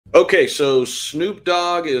Okay, so Snoop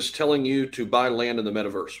Dogg is telling you to buy land in the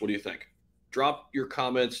metaverse. What do you think? Drop your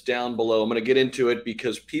comments down below. I'm going to get into it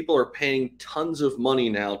because people are paying tons of money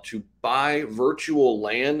now to buy virtual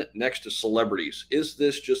land next to celebrities. Is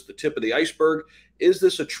this just the tip of the iceberg? Is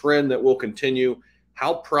this a trend that will continue?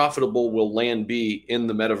 How profitable will land be in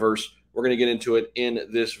the metaverse? We're going to get into it in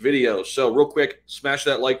this video. So, real quick, smash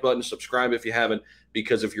that like button, subscribe if you haven't,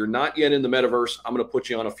 because if you're not yet in the metaverse, I'm going to put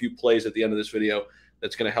you on a few plays at the end of this video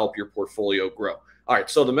that's going to help your portfolio grow. All right,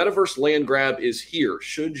 so the metaverse land grab is here.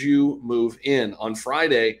 Should you move in on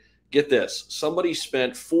Friday? Get this, somebody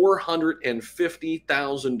spent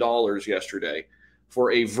 $450,000 yesterday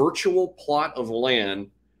for a virtual plot of land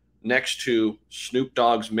next to Snoop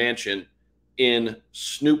Dogg's mansion in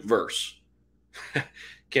Snoopverse.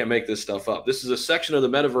 Can't make this stuff up. This is a section of the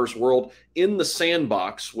metaverse world in the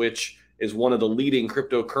Sandbox, which is one of the leading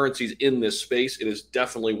cryptocurrencies in this space. It is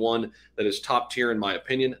definitely one that is top tier in my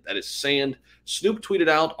opinion. That is Sand. Snoop tweeted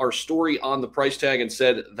out our story on the price tag and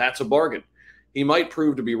said, that's a bargain. He might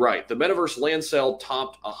prove to be right. The metaverse land sale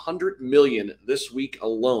topped 100 million this week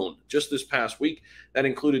alone. Just this past week, that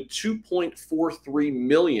included 2.43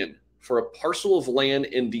 million for a parcel of land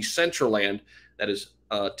in Decentraland. That is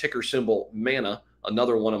ticker symbol MANA,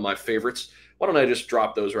 another one of my favorites. Why don't I just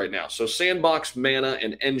drop those right now? So Sandbox, Mana,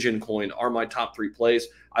 and Engine Coin are my top three plays.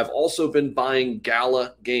 I've also been buying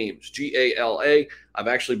Gala Games, Gala. I've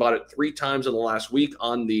actually bought it 3 times in the last week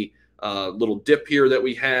on the little dip here that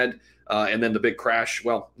we had. And then the big crash,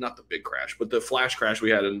 well, not the big crash, but the flash crash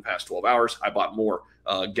we had in the past 12 hours, I bought more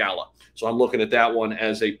Gala. So I'm looking at that one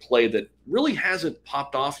as a play that really hasn't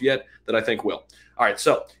popped off yet that I think will. All right,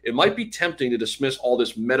 so it might be tempting to dismiss all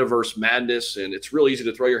this metaverse madness, and it's real easy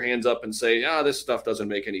to throw your hands up and say, this stuff doesn't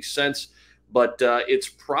make any sense. But it's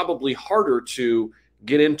probably harder to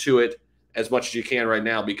get into it as much as you can right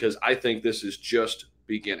now because I think this is just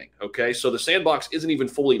beginning. Okay, so the Sandbox isn't even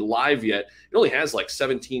fully live yet. It only has like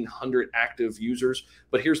 1,700 active users.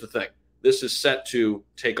 But here's the thing. This is set to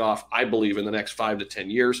take off, I believe, in the next 5 to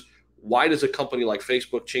 10 years. Why does a company like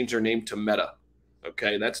Facebook change their name to Meta?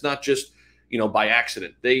 Okay, that's not just by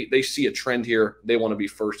accident. They see a trend here. They want to be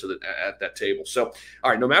first at that table. So,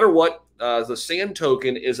 all right, no matter what, the Sand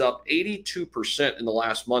token is up 82% in the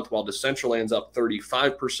last month, while Decentraland's up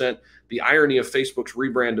 35%. The irony of Facebook's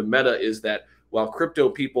rebrand to Meta is that while crypto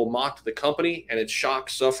people mocked the company and its stock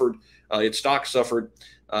suffered,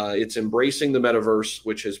 it's embracing the metaverse,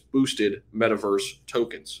 which has boosted metaverse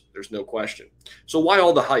tokens. There's no question. So why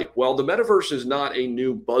all the hype? Well, the metaverse is not a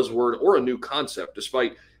new buzzword or a new concept,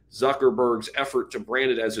 despite Zuckerberg's effort to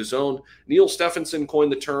brand it as his own. Neil Stephenson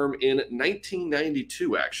coined the term in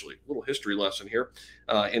 1992, actually. A little history lesson here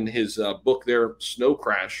in his book there, Snow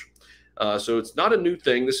Crash. So it's not a new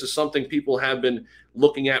thing. This is something people have been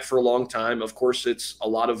looking at for a long time. Of course, it's a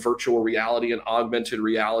lot of virtual reality and augmented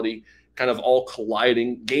reality kind of all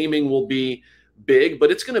colliding. Gaming will be big,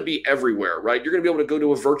 but it's going to be everywhere, right? You're going to be able to go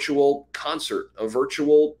to a virtual concert, a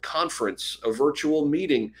virtual conference, a virtual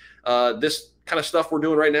meeting. This kind of stuff we're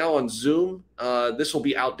doing right now on Zoom, this will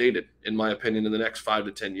be outdated, in my opinion, in the next 5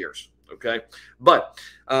 to 10 years. Okay. But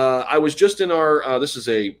I was just in our, this is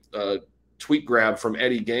a tweet grab from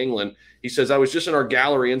Eddie Ganglin. He says, I was just in our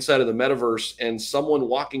gallery inside of the metaverse and someone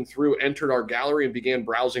walking through entered our gallery and began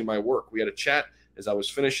browsing my work. We had a chat as I was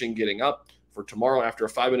finishing getting up for tomorrow. After a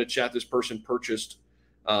 5-minute chat, this person purchased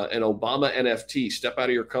an Obama NFT. Step out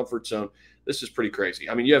of your comfort zone. This is pretty crazy.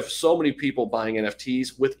 I mean, you have so many people buying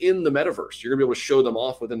NFTs within the metaverse. You're going to be able to show them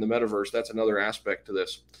off within the metaverse. That's another aspect to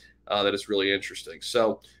this that is really interesting.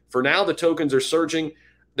 So for now, the tokens are surging.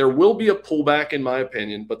 There will be a pullback, in my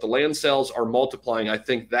opinion, but the land sales are multiplying. I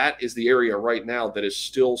think that is the area right now that is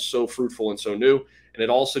still so fruitful and so new. And it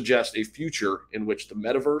all suggests a future in which the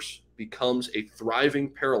metaverse becomes a thriving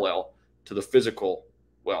parallel to the physical,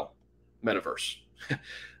 metaverse.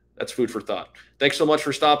 That's food for thought. Thanks so much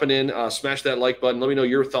for stopping in. Smash that like button. Let me know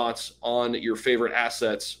your thoughts on your favorite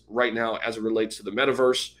assets right now as it relates to the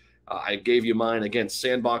metaverse. I gave you mine. Again,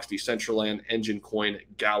 Sandbox, Decentraland, Engine Coin,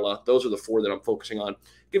 Gala. Those are the 4 that I'm focusing on.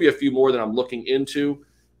 Give you a few more that I'm looking into.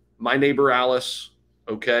 My Neighbor Alice,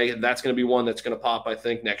 okay? That's going to be one that's going to pop, I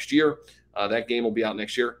think, next year. That game will be out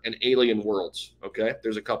next year. And Alien Worlds, okay?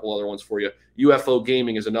 There's a couple other ones for you. UFO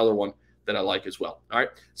Gaming is another one that I like as well. All right,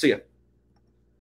 see ya.